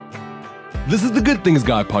This is the Good Things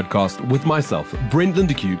Guy podcast with myself, Brent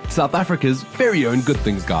Lindeque, South Africa's very own Good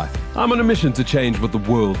Things Guy. I'm on a mission to change what the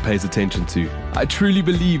world pays attention to. I truly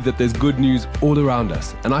believe that there's good news all around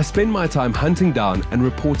us, and I spend my time hunting down and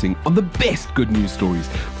reporting on the best good news stories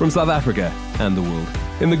from South Africa and the world.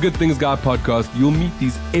 In the Good Things Guy podcast, you'll meet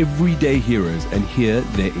these everyday heroes and hear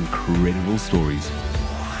their incredible stories.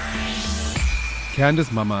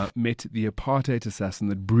 Candice Mama met the apartheid assassin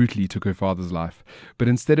that brutally took her father's life, but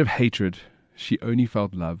instead of hatred, she only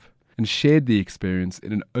felt love and shared the experience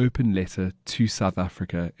in an open letter to South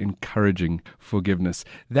Africa, encouraging forgiveness.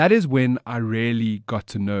 That is when I really got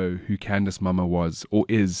to know who Candice Mama was or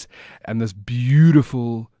is, and this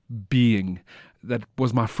beautiful being that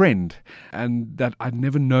was my friend, and that I'd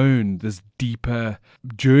never known this deeper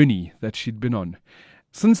journey that she'd been on.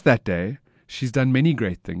 Since that day, she's done many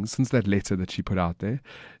great things. Since that letter that she put out there,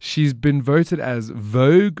 she's been voted as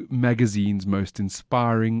Vogue Magazine's most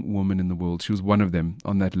inspiring woman in the world. She was one of them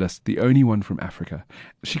on that list, the only one from Africa.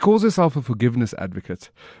 She calls herself a forgiveness advocate,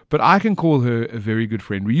 but I can call her a very good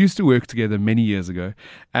friend. We used to work together many years ago,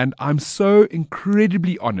 and I'm so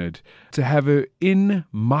incredibly honored to have her in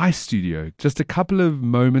my studio just a couple of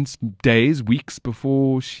moments, days, weeks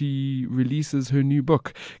before she releases her new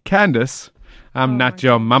book. Candice, I'm not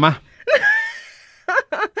your mama.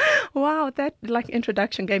 Wow, that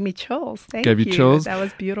introduction gave me chills. Thank you. Chills? That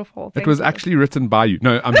was beautiful. It was actually written by you.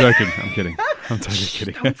 No, I'm joking. I'm kidding. I'm totally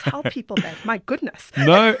kidding. Don't tell people that. My goodness.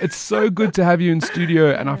 No, it's so good to have you in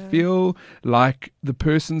studio, and I feel like the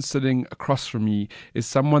person sitting across from me is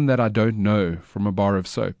someone that I don't know from a bar of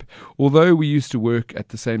soap. Although we used to work at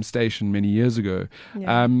the same station many years ago,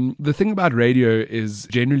 the thing about radio is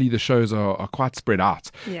generally the shows are quite spread out.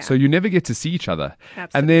 Yeah. So you never get to see each other.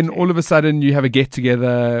 Absolutely. And then all of a sudden you have a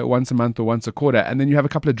get-together once a month or once a quarter, and then you have a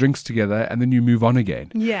couple of drinks together, and then you move on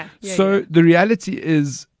again. So the reality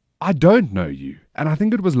is, I don't know you. And I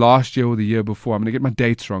think it was last year or the year before. I'm going to get my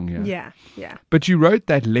dates wrong here. Yeah. But you wrote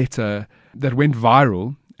that letter that went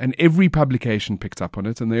viral, and every publication picked up on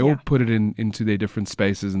it, and they all put it into their different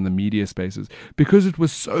spaces and the media spaces because it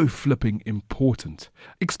was so flipping important.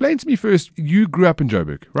 Explain to me first, you grew up in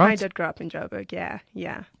Joburg, right? I did grow up in Joburg, yeah.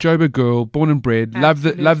 Ljoburg girl, born and bred, love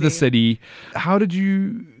the city. How did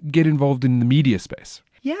you get involved in the media space?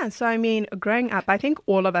 Yeah, so I mean, growing up, I think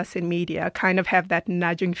all of us in media kind of have that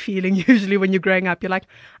nudging feeling. Usually when you're growing up, you're like,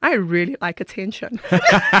 I really like attention.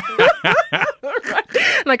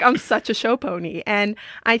 Like, I'm such a show pony. And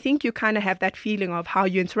I think you kind of have that feeling of how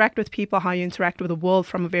you interact with people, how you interact with the world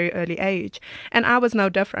from a very early age. And I was no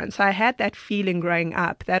different. So I had that feeling growing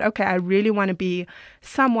up that, okay, I really want to be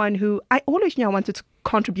someone who, I always knew I wanted to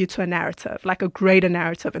contribute to a narrative, like a greater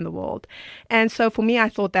narrative in the world. And so for me, I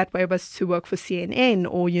thought that way was to work for CNN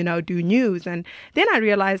or, do news. And then I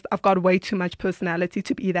realized I've got way too much personality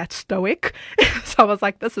to be that stoic. So I was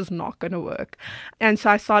like, this is not going to work. And so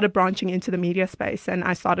I started branching into the media space, and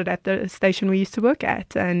I started at the station we used to work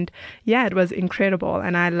at. And yeah, it was incredible.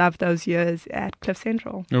 And I loved those years at Cliff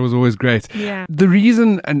Central. It was always great. Yeah. The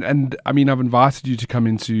reason, and I mean, I've invited you to come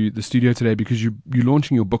into the studio today because you're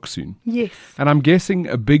launching your book soon. Yes. And I'm guessing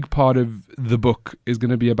a big part of the book is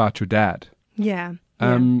going to be about your dad. Yeah.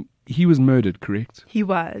 He was murdered, correct? He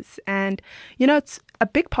was. And, it's a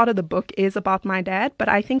big part of the book is about my dad, but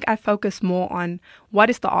I think I focus more on what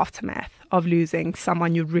is the aftermath of losing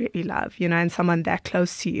someone you really love, and someone that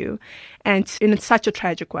close to you, and in such a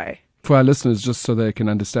tragic way. For our listeners, just so they can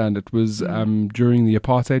understand, it was during the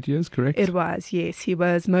apartheid years, correct? It was, yes. He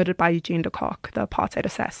was murdered by Eugene de Kock, the apartheid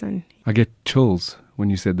assassin. I get chills when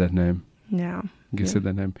you said that name. Yeah. You said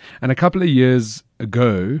that name. And a couple of years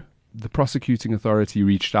ago, the prosecuting authority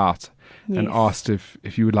reached out and asked if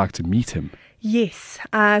you would like to meet him. Yes.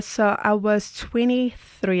 So I was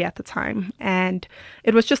 23 at the time, and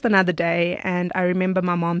it was just another day. And I remember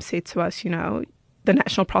my mom said to us, the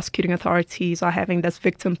national prosecuting authorities are having this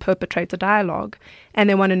victim-perpetrator dialogue, and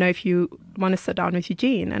they want to know if you want to sit down with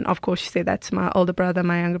Eugene. And of course, she said that to my older brother,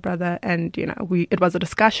 my younger brother, and, it was a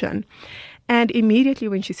discussion. And immediately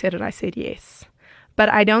when she said it, I said yes. But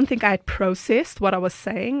I don't think I had processed what I was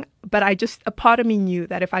saying, but a part of me knew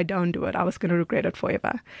that if I don't do it, I was going to regret it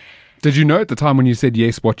forever. Did you know at the time when you said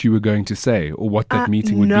yes what you were going to say or what that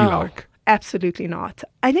meeting would be like? Absolutely not.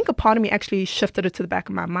 I think a part of me actually shifted it to the back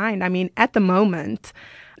of my mind. I mean, at the moment,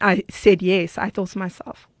 I said yes. I thought to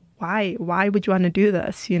myself, why? Why would you want to do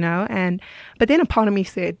this, But then a part of me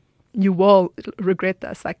said, you will regret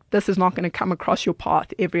this. Like, this is not going to come across your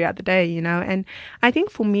path every other day, And I think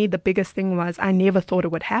for me, the biggest thing was I never thought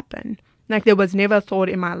it would happen. Like, there was never a thought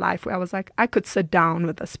in my life where I was like, I could sit down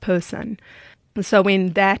with this person. And so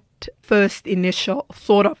when that first initial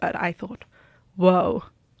thought of it, I thought, whoa,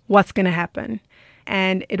 what's going to happen?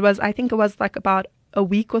 And I think it was like about a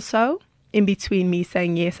week or so in between me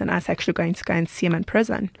saying yes and us actually going to go and see him in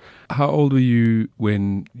prison. How old were you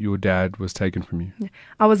when your dad was taken from you?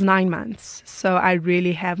 I was 9 months, so I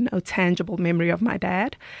really have no tangible memory of my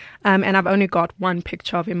dad. And I've only got one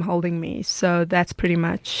picture of him holding me. So that's pretty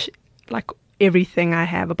much like everything I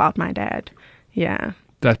have about my dad. Yeah.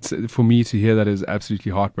 That's, for me to hear that, is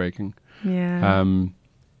absolutely heartbreaking. Yeah.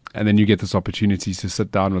 And then you get this opportunity to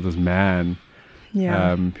sit down with this man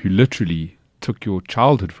who literally took your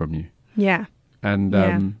childhood from you. Yeah. And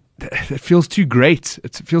it feels too great.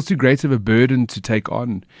 It feels too great of a burden to take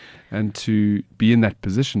on and to be in that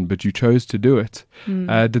position, but you chose to do it.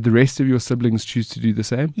 Did the rest of your siblings choose to do the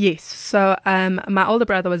same? Yes. So my older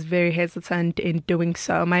brother was very hesitant in doing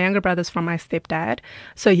so. My younger brother's from my stepdad,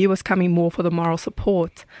 so he was coming more for the moral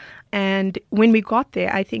support. And when we got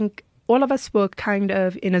there, I think all of us were kind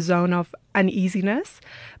of in a zone of uneasiness,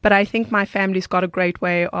 but I think my family's got a great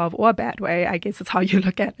way of, or a bad way, I guess it's how you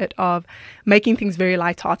look at it, of making things very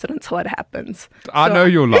lighthearted until it happens. I know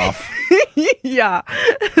you'll laugh. Yeah.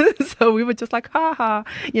 So we were just like, ha ha,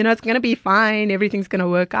 it's going to be fine. Everything's going to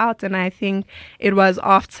work out. And I think it was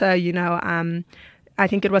after, I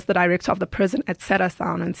think it was the director of the prison had sat us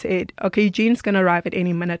down and said, okay, Eugene's going to arrive at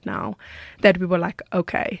any minute now, that we were like,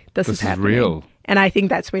 okay, this is happening. Real. And I think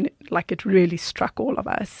that's when it really struck all of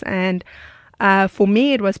us. And for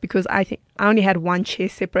me, it was because I think I only had one chair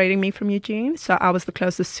separating me from Eugene, so I was the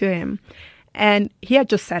closest to him. And he had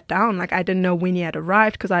just sat down. Like, I didn't know when he had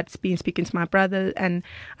arrived because I'd been speaking to my brother. And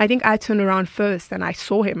I think I turned around first and I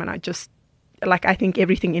saw him, and I just, I think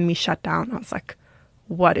everything in me shut down. I was like,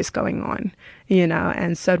 what is going on?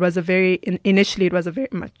 And so it was initially it was a very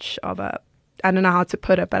much of a, I don't know how to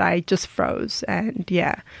put it, but I just froze and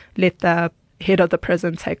let the head of the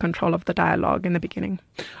prison take control of the dialogue in the beginning.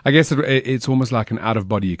 I guess it's almost like an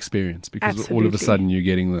out-of-body experience, because Absolutely. all of a sudden you're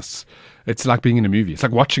getting this, it's like being in a movie. It's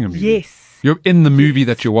like watching a movie. Yes. You're in the movie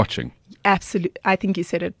that you're watching. Absolutely. I think you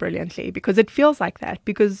said it brilliantly, because it feels like that,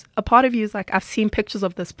 because a part of you is like, I've seen pictures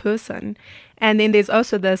of this person, and then there's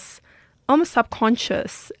also this almost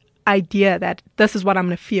subconscious idea that this is what I'm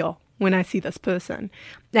going to feel when I see this person,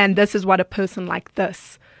 and this is what a person like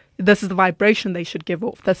this is the vibration they should give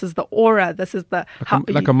off. This is the aura. This is the...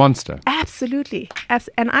 Like a monster. Absolutely.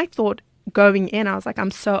 And I thought going in, I was like,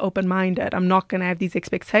 I'm so open-minded. I'm not going to have these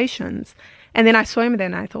expectations. And then I saw him there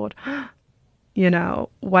and I thought,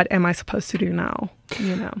 what am I supposed to do now?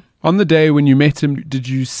 On the day when you met him, did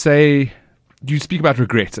you speak about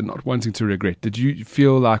regret and not wanting to regret? Did you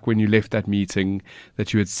feel like when you left that meeting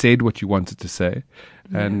that you had said what you wanted to say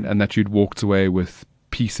and that you'd walked away with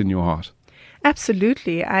peace in your heart?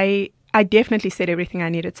 Absolutely. I definitely said everything I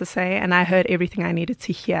needed to say, and I heard everything I needed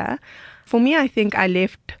to hear. For me, I think I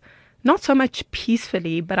left not so much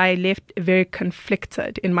peacefully, but I left very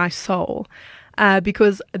conflicted in my soul,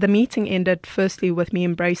 because the meeting ended firstly with me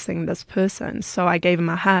embracing this person. So I gave him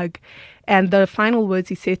a hug, and the final words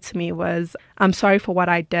he said to me was, I'm sorry for what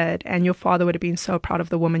I did, and your father would have been so proud of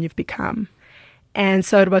the woman you've become. And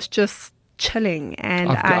so it was just chilling,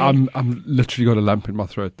 and I'm literally got a lump in my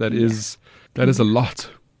throat. That is a lot.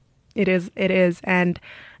 It is, and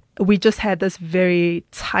we just had this very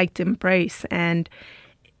tight embrace. And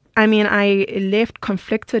I mean, I left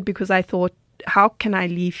conflicted because I thought, how can I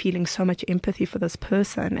leave feeling so much empathy for this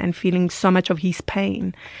person and feeling so much of his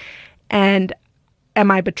pain? And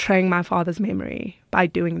am I betraying my father's memory by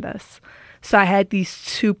doing this? So I had these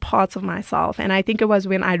two parts of myself, and I think it was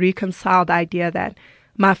when I reconciled the idea that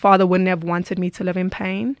my father wouldn't have wanted me to live in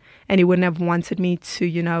pain, and he wouldn't have wanted me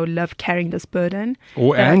to, live carrying this burden.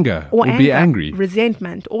 Or anger. Or be angry.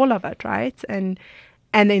 Resentment, all of it, right? And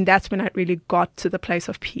then that's when I really got to the place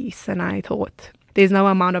of peace. And I thought, there's no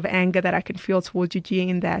amount of anger that I can feel towards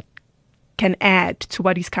Eugene that can add to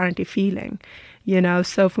what he's currently feeling.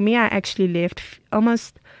 So for me, I actually left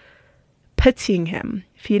almost pitying him,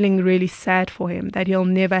 feeling really sad for him, that he'll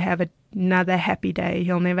never have another happy day.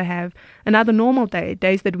 He'll never have another normal day,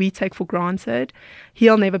 days that we take for granted.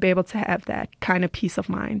 He'll never be able to have that kind of peace of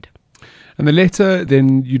mind. And the letter,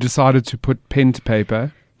 then you decided to put pen to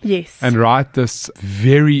paper. Yes. And write this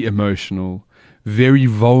very emotional, very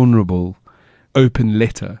vulnerable, open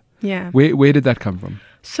letter. Yeah. Where did that come from?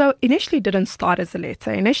 So initially it didn't start as a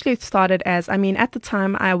letter. Initially it started as, at the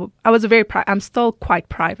time I was I'm still quite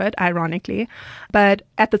private, ironically, but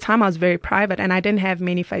at the time I was very private and I didn't have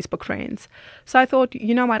many Facebook friends. So I thought,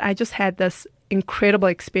 you know what, I just had this incredible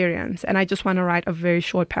experience and I just want to write a very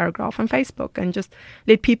short paragraph on Facebook and just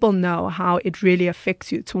let people know how it really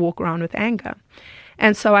affects you to walk around with anger.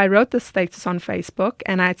 And so I wrote the status on Facebook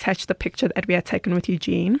and I attached the picture that we had taken with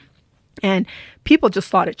Eugene. And people just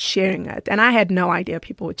started sharing it. And I had no idea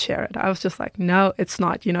people would share it. I was just like, no, it's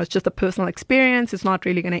not. It's just a personal experience. It's not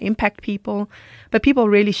really going to impact people. But people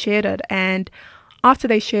really shared it. And after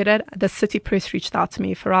they shared it, the city press reached out to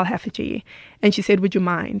me, Farrell Hafferty, and she said, would you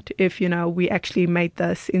mind if, we actually made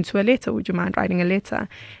this into a letter? Would you mind writing a letter?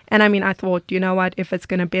 And I thought, you know what, if it's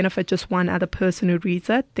going to benefit just one other person who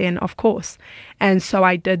reads it, then of course. And so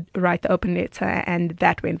I did write the open letter, and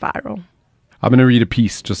that went viral. I'm going to read a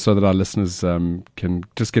piece just so that our listeners can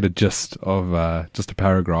just get a gist of just a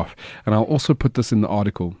paragraph. And I'll also put this in the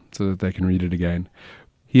article so that they can read it again.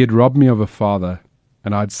 He had robbed me of a father,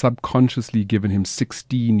 and I'd subconsciously given him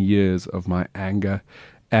 16 years of my anger,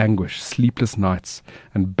 anguish, sleepless nights,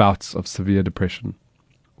 and bouts of severe depression.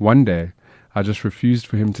 One day, I just refused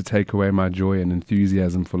for him to take away my joy and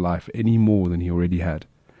enthusiasm for life any more than he already had.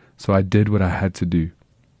 So I did what I had to do,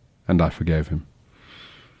 and I forgave him.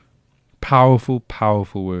 Powerful,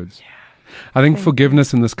 powerful words. Yeah. I think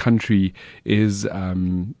forgiveness in this country is,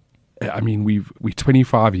 we're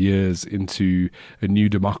 25 years into a new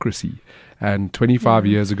democracy. And 25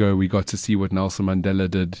 years ago, we got to see what Nelson Mandela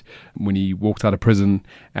did when he walked out of prison,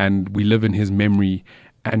 and we live in his memory.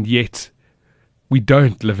 And yet we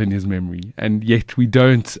don't live in his memory. And yet we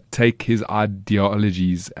don't take his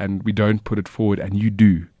ideologies and we don't put it forward. And you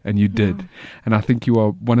do. And you did. And I think you are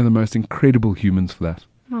one of the most incredible humans for that.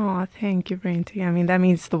 Oh, thank you, Brent. That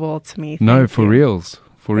means the world to me. No, for reals.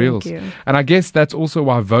 For reals. You. And I guess that's also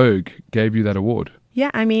why Vogue gave you that award. Yeah,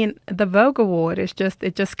 the Vogue Award it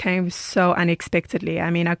just came so unexpectedly.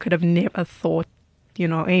 I could have never thought,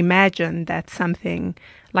 imagined that something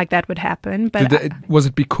like that would happen. But was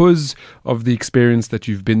it because of the experience that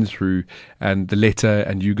you've been through and the letter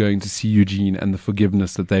and you going to see Eugene and the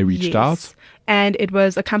forgiveness that they reached out? And it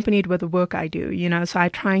was accompanied with the work I do, so I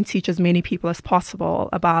try and teach as many people as possible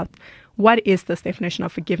about what is this definition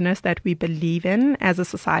of forgiveness that we believe in as a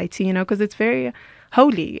society, because it's very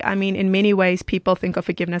holy. In many ways, people think of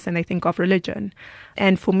forgiveness and they think of religion.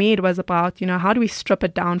 And for me, it was about, how do we strip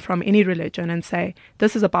it down from any religion and say,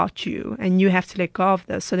 this is about you and you have to let go of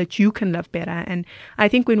this so that you can live better. And I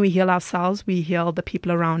think when we heal ourselves, we heal the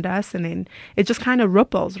people around us, and then it just kind of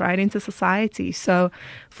ripples right into society. So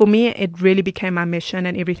for me, it really became my mission,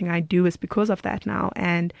 and everything I do is because of that now.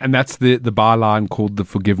 And that's the byline called the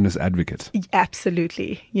Forgiveness Advocate.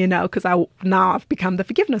 Absolutely, because I've become the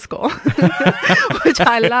forgiveness girl, which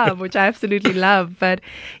I absolutely love. But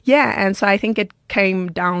yeah, and so I think it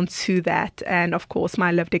came down to that, and of course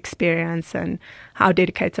my lived experience and how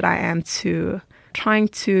dedicated I am to trying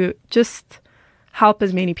to just help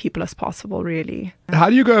as many people as possible, really. How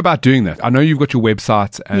do you go about doing that? I know you've got your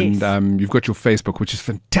website and you've got your Facebook, which is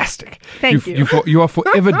fantastic. Thank you. You are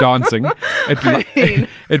forever dancing.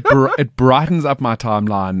 It brightens up my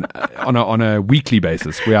timeline on a weekly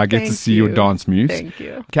basis where I get to see your dance moves. Thank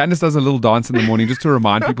you. Candice does a little dance in the morning just to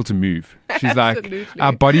remind people to move. She's like,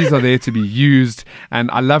 our bodies are there to be used, and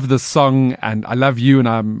I love this song, and I love you, and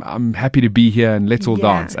I'm happy to be here, and let's all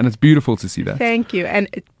dance. And it's beautiful to see that. Thank you. And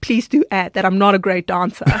please do add that I'm not a great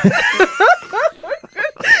dancer.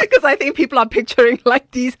 Because I think people are picturing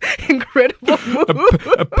like these incredible moves.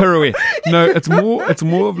 A pirouette. No, it's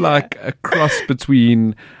more of like a cross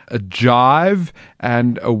between a jive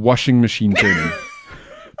and a washing machine turning.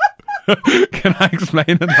 Can I explain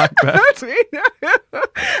it like that?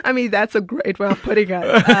 That's a great way of putting it.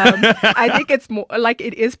 I think it's more like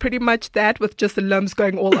it is pretty much that with just the limbs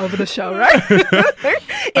going all over the show, right?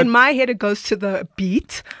 In my head, it goes to the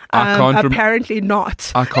beat. Apparently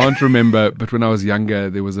not. I can't remember, but when I was younger,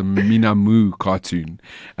 there was a Minamu cartoon,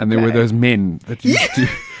 and there were those men that used to...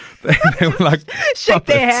 They were like shake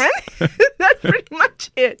their hand. That's pretty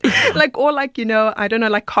much it. I don't know,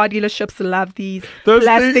 like car dealerships love these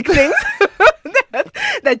plastic things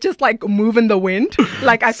that just like move in the wind.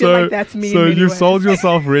 Like I feel like that's me. So you sold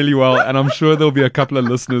yourself really well, and I'm sure there'll be a couple of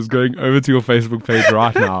listeners going over to your Facebook page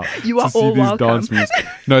right now. You are to see all these welcome. Dance moves.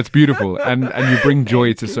 No, it's beautiful, and you bring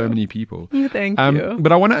joy to so many people. Thank you.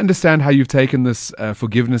 But I want to understand how you've taken this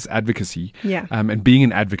forgiveness advocacy, and being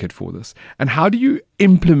an advocate for this, and how do you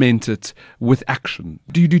implement it with action?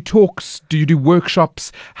 Do you do talks? Do you do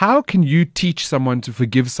workshops? How can you teach someone to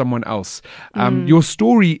forgive someone else? Your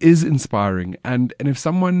story is inspiring, and if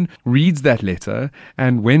someone reads that letter,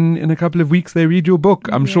 and when in a couple of weeks they read your book,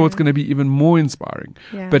 I'm sure it's going to be even more inspiring.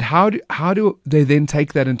 But how do they then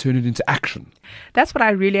take that and turn it into action? That's what I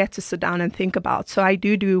really had to sit down and think about. So I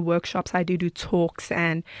do workshops, I do talks,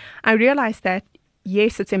 and I realized that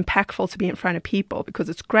yes, it's impactful to be in front of people because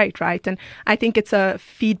it's great, right? And I think it's a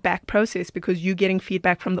feedback process because you're getting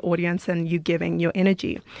feedback from the audience and you're giving your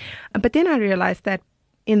energy. But then I realized that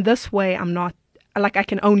in this way, I'm not like I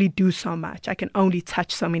can only do so much. I can only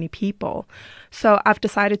touch so many people. So I've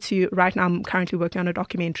decided to, right now I'm currently working on a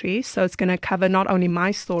documentary. So it's going to cover not only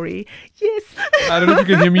my story. Yes. I don't know if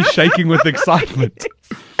you can hear me shaking with excitement.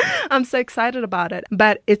 I'm so excited about it,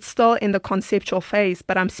 but it's still in the conceptual phase,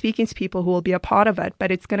 but I'm speaking to people who will be a part of it,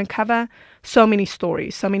 but it's going to cover so many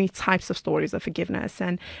stories, so many types of stories of forgiveness.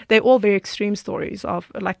 And they're all very extreme stories of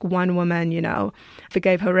like one woman,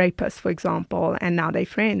 forgave her rapist, for example, and now they're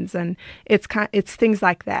friends. And it's things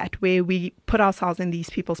like that where we put ourselves in these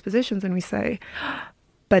people's positions and we say,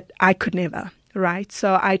 but I could never, right?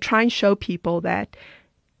 So I try and show people that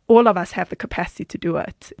all of us have the capacity to do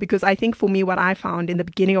it. Because I think for me, what I found in the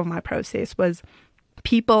beginning of my process was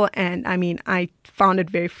people, and I mean, I found it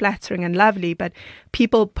very flattering and lovely, but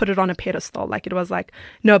people put it on a pedestal. Like it was like,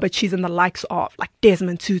 no, but she's in the likes of like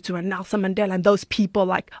Desmond Tutu and Nelson Mandela, and those people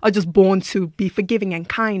like are just born to be forgiving and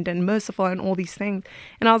kind and merciful and all these things.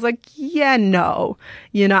 And I was like, yeah, no,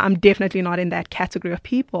 I'm definitely not in that category of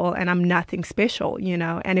people, and I'm nothing special,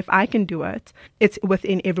 and if I can do it, it's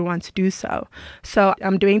within everyone to do so. So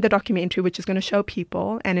I'm doing the documentary, which is going to show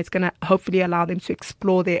people, and it's going to hopefully allow them to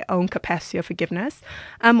explore their own capacity of forgiveness,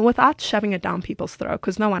 without shoving it down people's throat,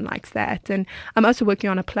 because no one likes that. And I'm also working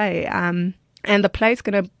on a play, and the play is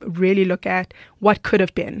going to really look at what could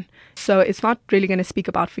have been. So it's not really going to speak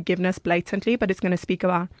about forgiveness blatantly, but it's going to speak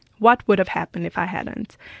about what would have happened if I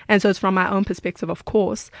hadn't. And so it's from my own perspective, of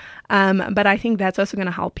course. But I think that's also going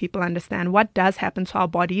to help people understand what does happen to our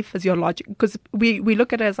body physiologically, because we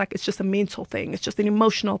look at it as like it's just a mental thing, it's just an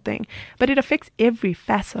emotional thing, but it affects every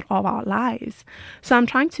facet of our lives. So I'm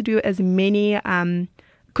trying to do as many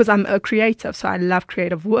because I'm a creative, so I love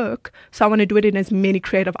creative work. So I want to do it in as many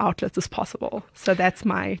creative outlets as possible. So that's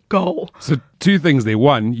my goal. So two things there.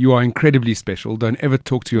 One, you are incredibly special. Don't ever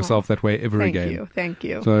talk to yourself that way ever again. Thank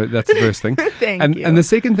you. So that's the first thing. Thank you. And the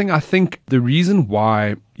second thing, I think the reason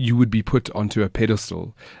why you would be put onto a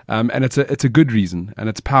pedestal, and it's a good reason, and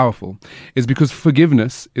it's powerful, is because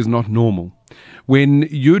forgiveness is not normal. When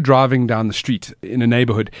you're driving down the street in a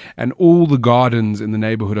neighborhood and all the gardens in the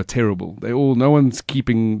neighborhood are terrible, no one's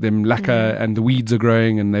keeping them lacquer, and the weeds are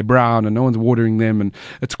growing and they're brown and no one's watering them, and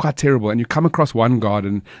it's quite terrible. And you come across one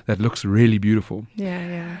garden that looks really beautiful.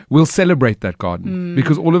 Yeah. We'll celebrate that garden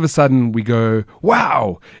because all of a sudden we go,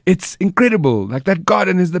 wow, it's incredible. Like that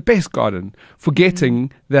garden is the best garden,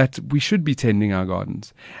 forgetting that we should be tending our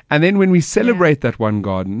gardens. And then when we celebrate that one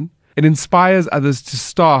garden, it inspires others to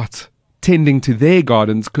start tending to their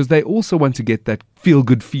gardens because they also want to get that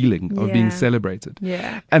feel-good feeling of being celebrated.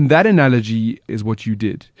 Yeah. And that analogy is what you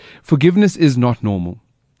did. Forgiveness is not normal.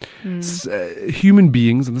 Human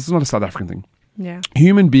beings, and this is not a South African thing,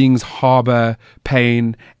 human beings harbor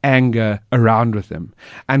pain, anger around with them.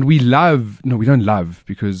 And we don't love,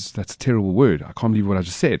 because that's a terrible word. I can't believe what I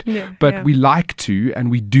just said. But we like to,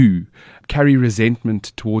 and we do, carry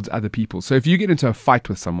resentment towards other people. So if you get into a fight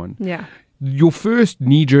with someone, your first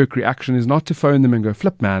knee-jerk reaction is not to phone them and go,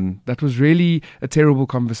 flip, man, that was really a terrible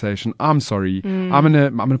conversation. I'm sorry. I'm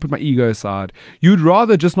gonna put my ego aside. You'd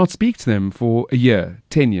rather just not speak to them for a year,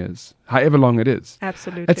 10 years, however long it is.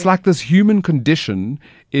 Absolutely. It's like this human condition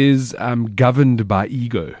is governed by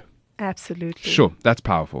ego. Absolutely. Sure, that's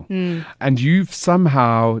powerful. And you've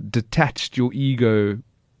somehow detached your ego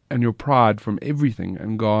and your pride from everything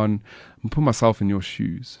and gone, and put myself in your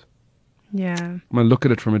shoes. Yeah. I'm going to look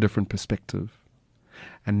at it from a different perspective.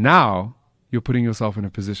 And now you're putting yourself in a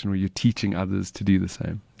position where you're teaching others to do the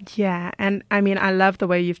same. Yeah. And I mean, I love the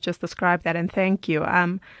way you've just described that, and thank you.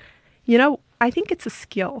 I think it's a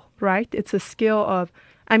skill, right? It's a skill of,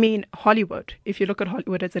 Hollywood. If you look at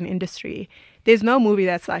Hollywood as an industry, there's no movie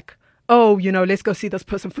that's like, oh, let's go see this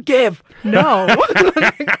person forgive. No.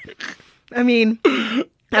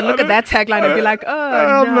 I'd look at that tagline and be like,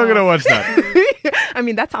 oh, I'm not going to watch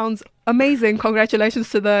that. That sounds amazing. Congratulations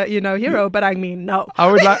to the, hero. But no.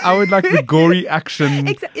 I would like the gory action.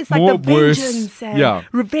 It's like more the vengeance and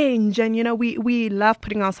revenge. And, we love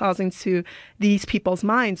putting ourselves into these people's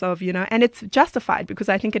minds of, and it's justified because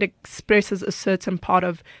I think it expresses a certain part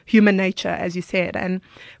of human nature, as you said. And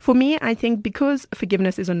for me, I think because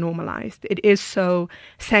forgiveness is normalized, it is so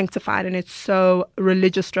sanctified and it's so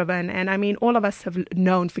religious driven. And all of us have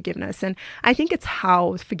known forgiveness. And I think it's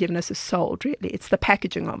how forgiveness is sold, really. It's the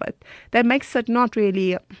packaging of it that makes it not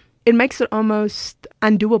really, it makes it almost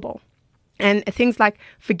undoable. And things like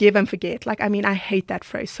forgive and forget, I hate that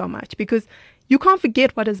phrase so much because you can't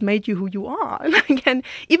forget what has made you who you are. And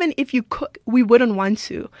even if you could, we wouldn't want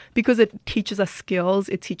to, because it teaches us skills.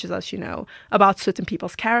 It teaches us, about certain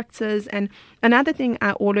people's characters. And another thing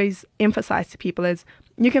I always emphasize to people is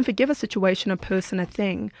you can forgive a situation, a person, a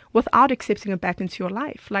thing without accepting it back into your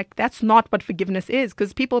life. Like, that's not what forgiveness is,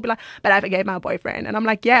 because people will be like, but I forgave my boyfriend. And I'm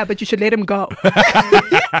like, yeah, but you should let him go.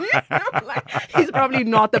 Like, he's probably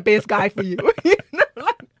not the best guy for you.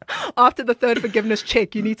 After the third forgiveness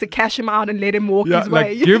check, you need to cash him out and let him walk his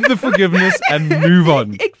way. Give the forgiveness and move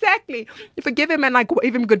on. Exactly. Forgive him and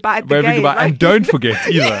wave him goodbye at the Wave him gate. goodbye. Right? And don't forget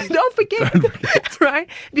either. Don't forget. Right?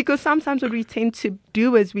 Because sometimes what we tend to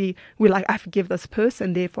do is we're like, I forgive this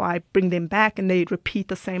person, therefore I bring them back, and they repeat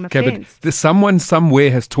the same offense. But someone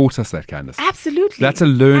somewhere has taught us that, Candice. Absolutely. That's a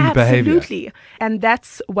learned behavior. Absolutely. And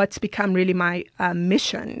that's what's become really my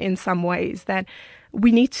mission in some ways, that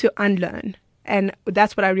we need to unlearn. And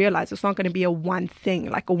that's what I realized. It's not going to be a one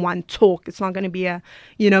thing, like a one talk. It's not going to be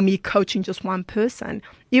me coaching just one person,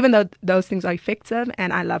 even though those things are effective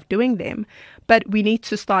and I love doing them. But we need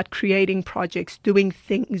to start creating projects, doing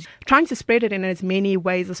things, trying to spread it in as many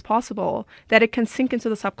ways as possible, that it can sink into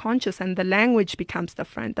the subconscious, and the language becomes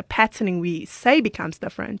different. The patterning we say becomes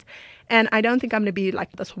different. And I don't think I'm going to be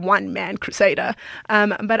like this one-man crusader,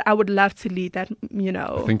 but I would love to lead that,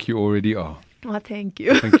 I think you already are. Oh, thank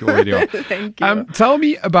you. I think you already are. Thank you. Tell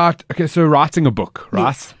me about, so writing a book,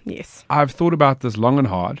 right? Yes. I've thought about this long and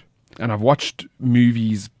hard, and I've watched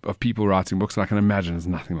movies of people writing books, and I can imagine it's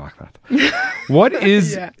nothing like that. What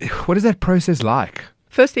is that process like?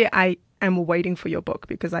 Firstly, I am waiting for your book,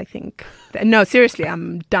 because I think, no, seriously,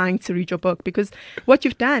 I'm dying to read your book, because what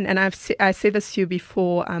you've done, and I said this to you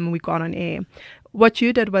before we got on air, what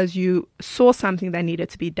you did was you saw something that needed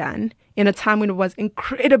to be done in a time when it was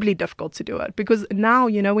incredibly difficult to do it. Because now,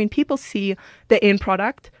 when people see the end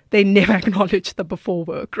product, they never acknowledge the before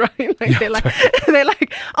work, right? Like, they're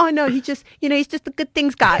like, oh no, he's just a good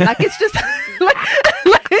things guy. Like, it's just like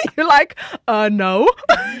you're like, no.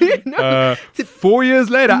 4 years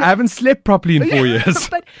later, I haven't slept properly in 4 years.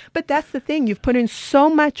 But that's the thing. You've put in so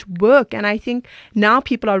much work, and I think now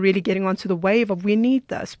people are really getting onto the wave of, we need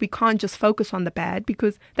this. We can't just focus on the bad,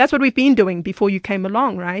 because that's what we've been doing before you came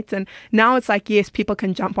along, right? And now it's like, yes, people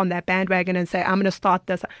can jump on that bandwagon and say, I'm going to start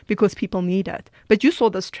this because people need it. But you saw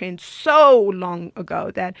this trend so long ago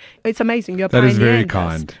that it's amazing. You're that pioneering is very this.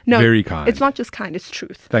 kind. No, very kind. It's not just kind, it's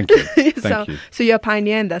truth. Thank you. Thank you. So you're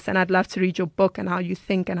pioneering this, and I'd love to read your book and how you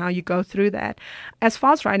think and how you go through that. As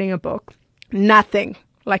far as writing a book, nothing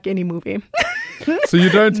like any movie. So you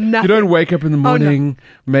don't wake up in the morning,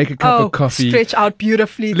 make a cup of coffee, stretch out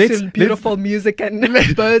beautifully to beautiful music and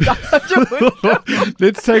birds outside your window.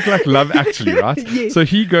 Let's take like Love Actually, right? Yes. So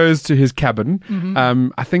he goes to his cabin. Mm-hmm.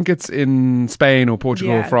 I think it's in Spain or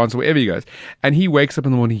Portugal or France or wherever he goes. And he wakes up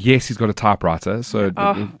in the morning. Yes, he's got a typewriter, so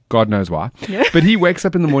God knows why. Yeah. But he wakes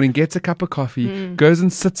up in the morning, gets a cup of coffee, goes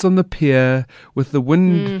and sits on the pier with the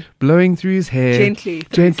wind blowing through his hair.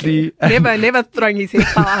 Gently. Never throwing his head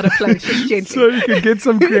out of place, just gently. So you can get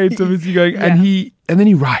some creativity going. And then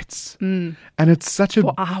he writes. And it's such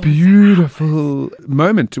a beautiful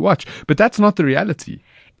moment to watch. But that's not the reality.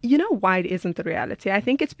 You know why it isn't the reality? I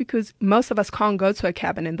think it's because most of us can't go to a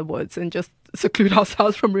cabin in the woods and just seclude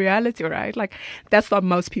ourselves from reality, right? Like, that's not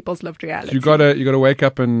most people's lived reality. So you gotta wake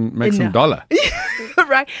up and make some dollar.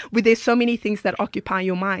 Right? There's so many things that occupy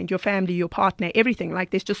your mind, your family, your partner, everything.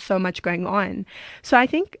 Like, there's just so much going on. So I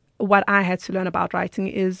think what I had to learn about writing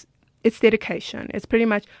is it's dedication. It's pretty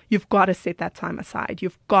much, you've got to set that time aside.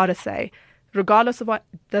 You've got to say, regardless of what,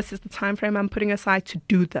 this is the time frame I'm putting aside to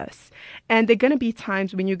do this. And there are going to be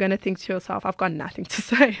times when you're going to think to yourself, I've got nothing to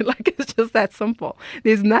say. Like, it's just that simple.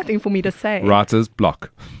 There's nothing for me to say. Writer's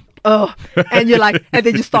block. Oh, and you're like, and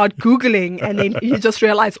then you start Googling, and then you just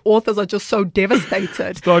realize authors are just so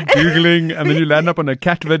devastated. Start Googling, and then you land up on a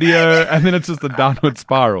cat video, and then it's just a downward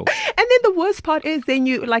spiral. And then the worst part is, then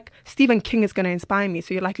you like, Stephen King is going to inspire me.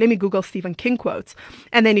 So you're like, let me Google Stephen King quotes.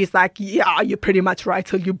 And then he's like, yeah, you pretty much write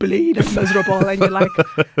till you bleed and miserable. And you're like,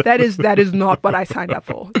 that is not what I signed up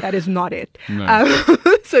for. That is not it. No.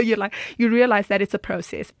 So you're like, you realize that it's a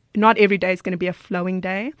process. Not every day is going to be a flowing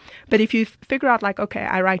day. But if you figure out like, okay,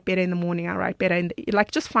 I write better in the morning, I write better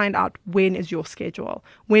like, just find out when is your schedule,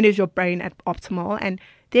 when is your brain at optimal, and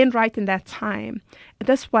then write in that time.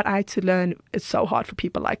 That's what I had to learn. It's so hard for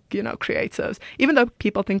people like, creatives. Even though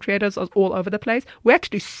people think creatives are all over the place, we're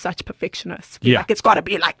actually such perfectionists. We're like, it's got to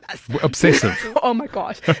be like this. We're obsessive. Oh my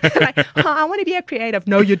gosh. Like, I want to be a creative.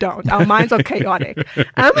 No, you don't. Our minds are chaotic.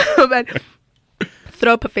 But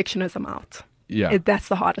throw perfectionism out. Yeah. That's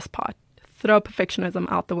the hardest part. throw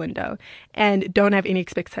perfectionism out the window and don't have any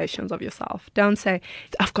expectations of yourself. Don't say,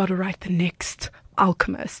 I've got to write the next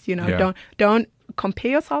Alchemist. Don't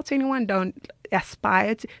compare yourself to anyone. Don't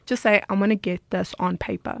aspire to. Just say, I want to get this on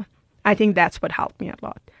paper. I think that's what helped me a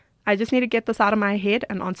lot. I just need to get this out of my head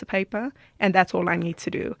and onto paper, and that's all I need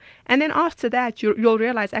to do. And then after that, you'll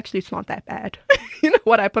realize, actually, it's not that bad.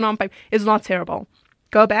 What I put on paper is not terrible.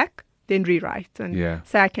 Go back, then rewrite, and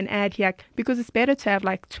say I can add here, because it's better to have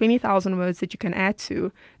like 20,000 words that you can add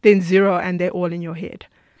to than 0 and they're all in your head.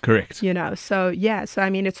 Correct. So I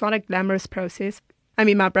mean, it's not a glamorous process. I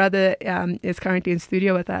mean, my brother is currently in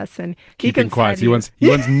studio with us, and he can quiet. He wants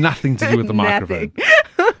nothing to do with the microphone.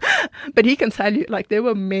 But he can tell you, like, there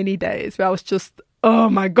were many days where I was just, oh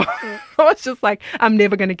my God, I was just like, I'm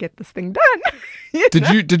never going to get this thing done.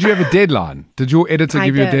 Did you have a deadline? Did your editor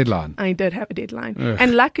give you a deadline? I did have a deadline. Ugh.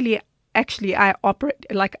 And luckily, actually, I operate,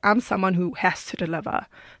 like, I'm someone who has to deliver.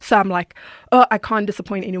 So I'm like, oh, I can't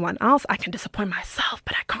disappoint anyone else. I can disappoint myself,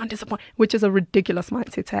 but I can't disappoint, which is a ridiculous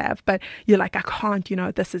mindset to have. But you're like, I can't,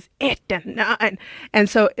 this is it. And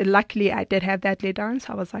so luckily I did have that deadline.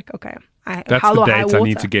 So I was like, okay. That's the date I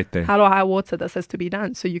need to get there. How do I water this has to be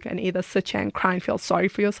done? So you can either sit here and cry and feel sorry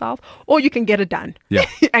for yourself, or you can get it done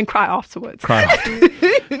and cry afterwards.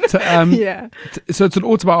 So it's an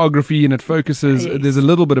autobiography, and it focuses, there's a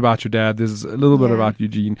little bit about your dad, there's a little bit about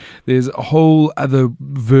Eugene, there's a whole other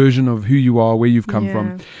version of who you are, where you've come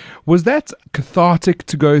from. Was that cathartic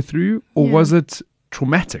to go through, or was it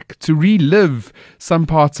traumatic to relive some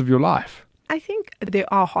parts of your life? I think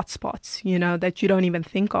there are hotspots, that you don't even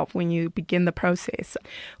think of when you begin the process.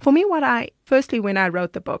 For me, firstly, when I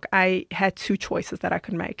wrote the book, I had 2 choices that I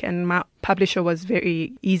could make. And my publisher was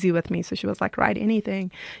very easy with me. So she was like, write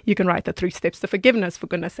anything. You can write the 3 steps to forgiveness, for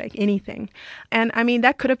goodness sake, anything. And I mean,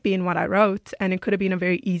 that could have been what I wrote. And it could have been a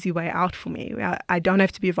very easy way out for me. I don't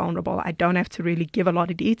have to be vulnerable. I don't have to really give a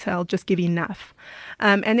lot of detail, just give enough.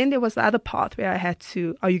 And then there was the other part where I had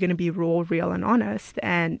to, are you going to be raw, real, and honest?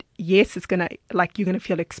 And yes, it's going to, like, you're going to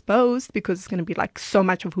feel exposed because it's going to be like so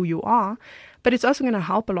much of who you are, but it's also going to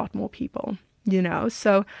help a lot more people,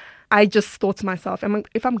 So I just thought to myself,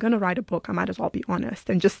 if I'm going to write a book, I might as well be honest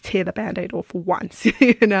and just tear the Band-Aid off for once,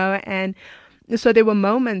 And so there were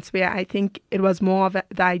moments where I think it was more of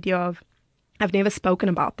the idea of, I've never spoken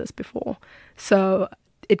about this before. So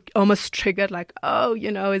it almost triggered like, oh,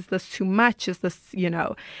 is this too much? Is this,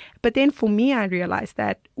 But then for me, I realized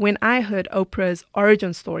that when I heard Oprah's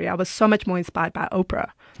origin story, I was so much more inspired by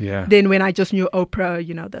Oprah than when I just knew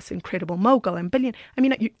Oprah, this incredible mogul and billion. I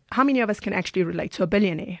mean, how many of us can actually relate to a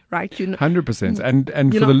billionaire, right? 100%.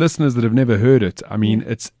 And for the listeners that have never heard it, I mean,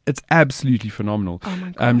 it's absolutely phenomenal. Oh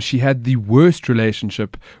my God. She had the worst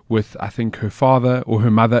relationship with, I think, her father or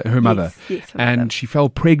her mother. Yes, and she fell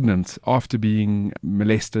pregnant after being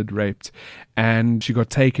molested, raped, and she got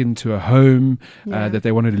taken to a home that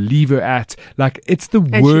they wanted to leave her at. Like, it's the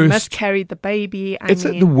worst. And she miscarried the baby. It's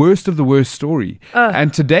the worst of the worst story.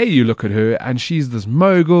 And today you look at her and she's this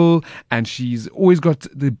mogul, and she's always got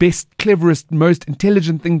the best, cleverest, most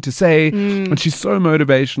intelligent thing to say, and she's so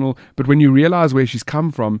motivational. But when you realize where she's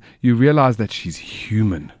come from, you realize that she's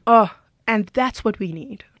human. And that's what we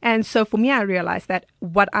need. And so for me, I realized that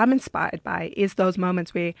what I'm inspired by is those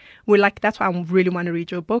moments where we're like, that's why I really want to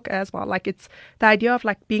read your book as well. Like, it's the idea of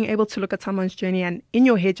like being able to look at someone's journey and in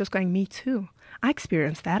your head just going, me too. I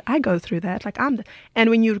experienced that. I go through that. Like, and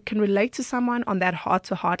when you can relate to someone on that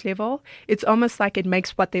heart-to-heart level, it's almost like it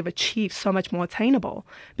makes what they've achieved so much more attainable.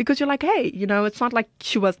 Because you're like, hey, it's not like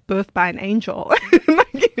she was birthed by an angel,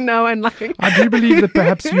 and like. I do believe that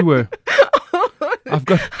perhaps you were.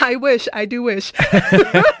 I do wish.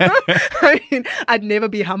 I mean, I'd never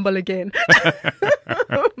be humble again.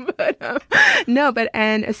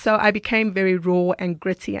 And so I became very raw and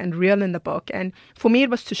gritty and real in the book. And for me, it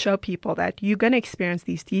was to show people that you're going to experience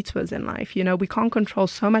these detours in life. We can't control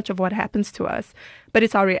so much of what happens to us, but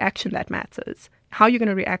it's our reaction that matters. How are you going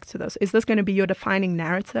to react to those? Is this going to be your defining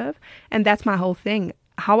narrative? And that's my whole thing.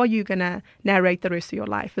 How are you going to narrate the rest of your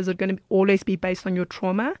life? Is it going to always be based on your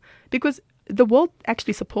trauma? Because the world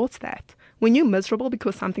actually supports that. When you're miserable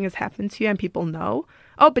because something has happened to you and people know,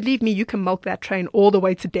 oh, believe me, you can milk that train all the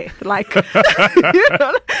way to death. Like,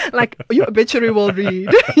 like your obituary will read,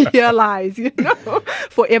 here lies,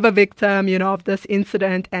 forever victim, of this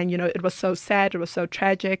incident. And, it was so sad, it was so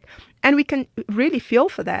tragic. And we can really feel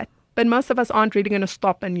for that. But most of us aren't really going to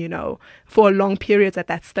stop and, for long periods at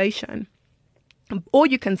that station. Or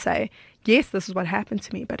you can say, yes, this is what happened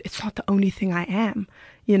to me, but it's not the only thing I am.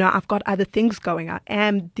 I've got other things going. I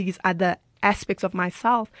am these other aspects of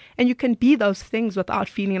myself. And you can be those things without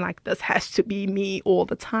feeling like this has to be me all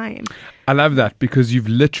the time. I love that, because you've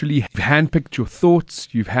literally handpicked your thoughts,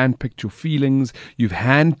 you've handpicked your feelings, you've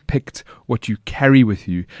handpicked what you carry with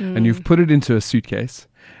you, and you've put it into a suitcase,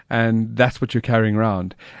 and that's what you're carrying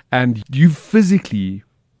around. And you've physically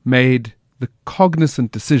made the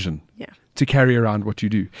cognizant decision to carry around what you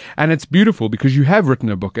do. And it's beautiful because you have written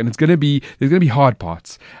a book, and there's going to be hard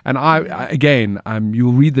parts. And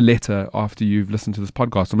you'll read the letter after you've listened to this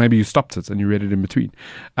podcast, or maybe you stopped it and you read it in between.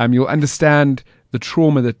 You'll understand the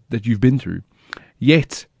trauma that you've been through.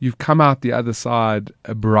 Yet you've come out the other side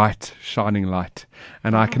a bright, shining light.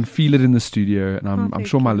 And I can feel it in the studio, and I'm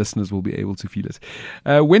sure my listeners will be able to feel it.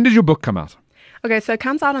 When did your book come out? Okay, so it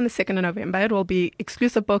comes out on the 2nd of November. It will be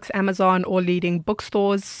exclusive books, Amazon, or leading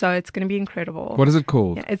bookstores. So it's going to be incredible. What is it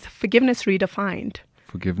called? Yeah, it's Forgiveness Redefined.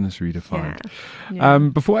 Forgiveness Redefined. Yeah.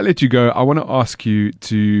 Before I let you go, I want to ask you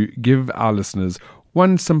to give our listeners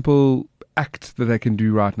one simple act that they can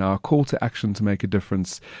do right now, a call to action to make a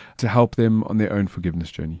difference, to help them on their own forgiveness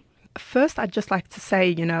journey. First, I'd just like to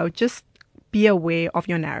say, just be aware of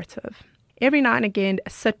your narrative. Every now and again,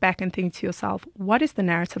 sit back and think to yourself, what is the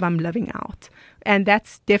narrative I'm living out? And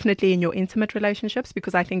that's definitely in your intimate relationships,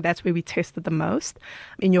 because I think that's where we test it the most,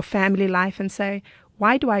 in your family life, and say,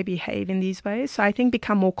 why do I behave in these ways? So I think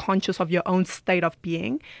become more conscious of your own state of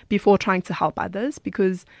being before trying to help others,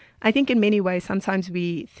 because I think in many ways, sometimes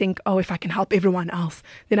we think, if I can help everyone else,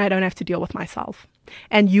 then I don't have to deal with myself.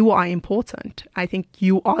 And you are important. I think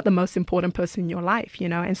you are the most important person in your life,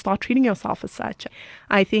 and start treating yourself as such.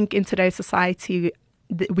 I think in today's society,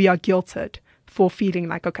 we are guilted for feeling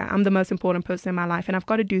like, okay, I'm the most important person in my life, and I've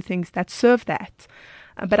got to do things that serve that.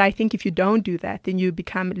 But I think if you don't do that, then you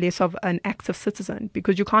become less of an active citizen,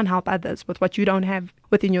 because you can't help others with what you don't have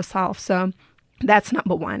within yourself. So that's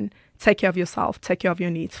number one. Take care of yourself. Take care of your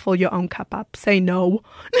needs. Fill your own cup up. Say no.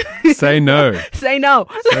 Say no. Say no.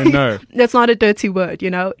 Say no. That's not a dirty word,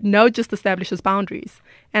 No just establishes boundaries.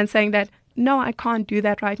 And saying that, no, I can't do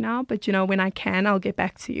that right now, but, when I can, I'll get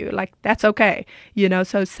back to you. Like, that's okay.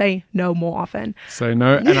 So say no more often. Say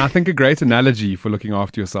no. And I think a great analogy for looking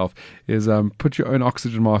after yourself is put your own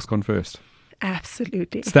oxygen mask on first.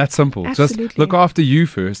 Absolutely. It's that simple. Absolutely. Just look after you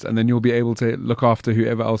first, and then you'll be able to look after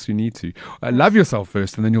whoever else you need to. Love yourself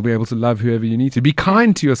first, and then you'll be able to love whoever you need to. Be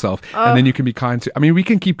kind to yourself, and then you can be kind to... we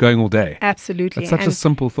can keep going all day. Absolutely. It's such a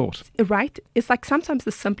simple thought. Right? It's like sometimes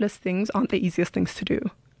the simplest things aren't the easiest things to do.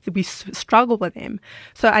 We struggle with them.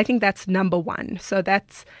 So I think that's number one. So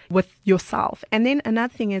that's with yourself. And then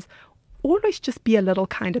another thing is always just be a little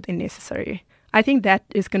kinder than necessary. I think that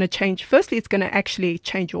is going to change. Firstly, it's going to actually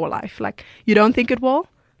change your life. Like, you don't think it will,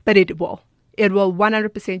 but it will. It will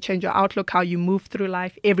 100% change your outlook, how you move through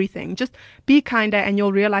life, everything. Just be kinder, and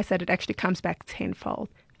you'll realize that it actually comes back tenfold.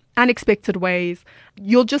 Unexpected ways.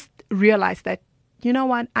 You'll just realize that, you know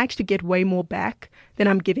what, I actually get way more back than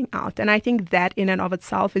I'm giving out. And I think that in and of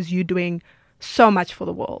itself is you doing so much for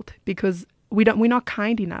the world, because we're not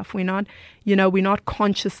kind enough. We're not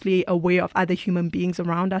consciously aware of other human beings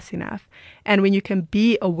around us enough. And when you can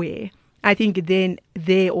be aware, I think then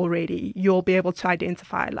there already you'll be able to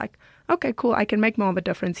identify, like, okay, cool, I can make more of a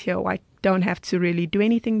difference here, or I don't have to really do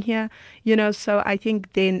anything here. So I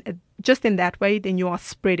think then just in that way, then you are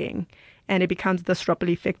spreading, and it becomes this ripple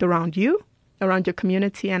effect around you, around your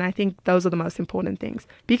community. And I think those are the most important things.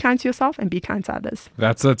 Be kind to yourself and be kind to others.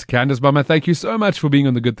 That's it. Candice Mama, thank you so much for being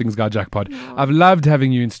on the Good Things Guy Jackpot. I've loved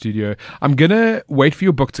having you in studio. I'm going to wait for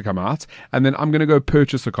your book to come out, and then I'm going to go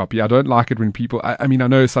purchase a copy. I don't like it when people, I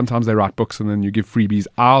know sometimes they write books and then you give freebies.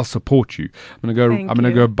 I'll support you. I'm going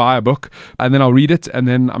to go buy a book, and then I'll read it, and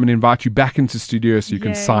then I'm going to invite you back into studio so you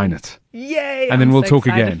can sign it. Yay! And then we'll talk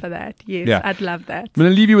again. For that. Yes, I'd love that. I'm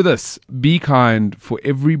going to leave you with this. Be kind, for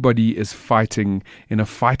everybody is fighting in a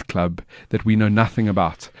fight club that we know nothing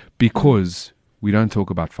about, because we don't talk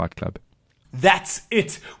about Fight Club. That's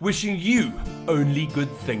it. Wishing you only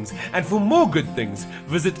good things. And for more good things,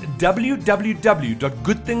 visit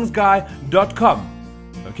www.goodthingsguy.com.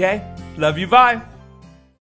 Okay? Love you. Bye.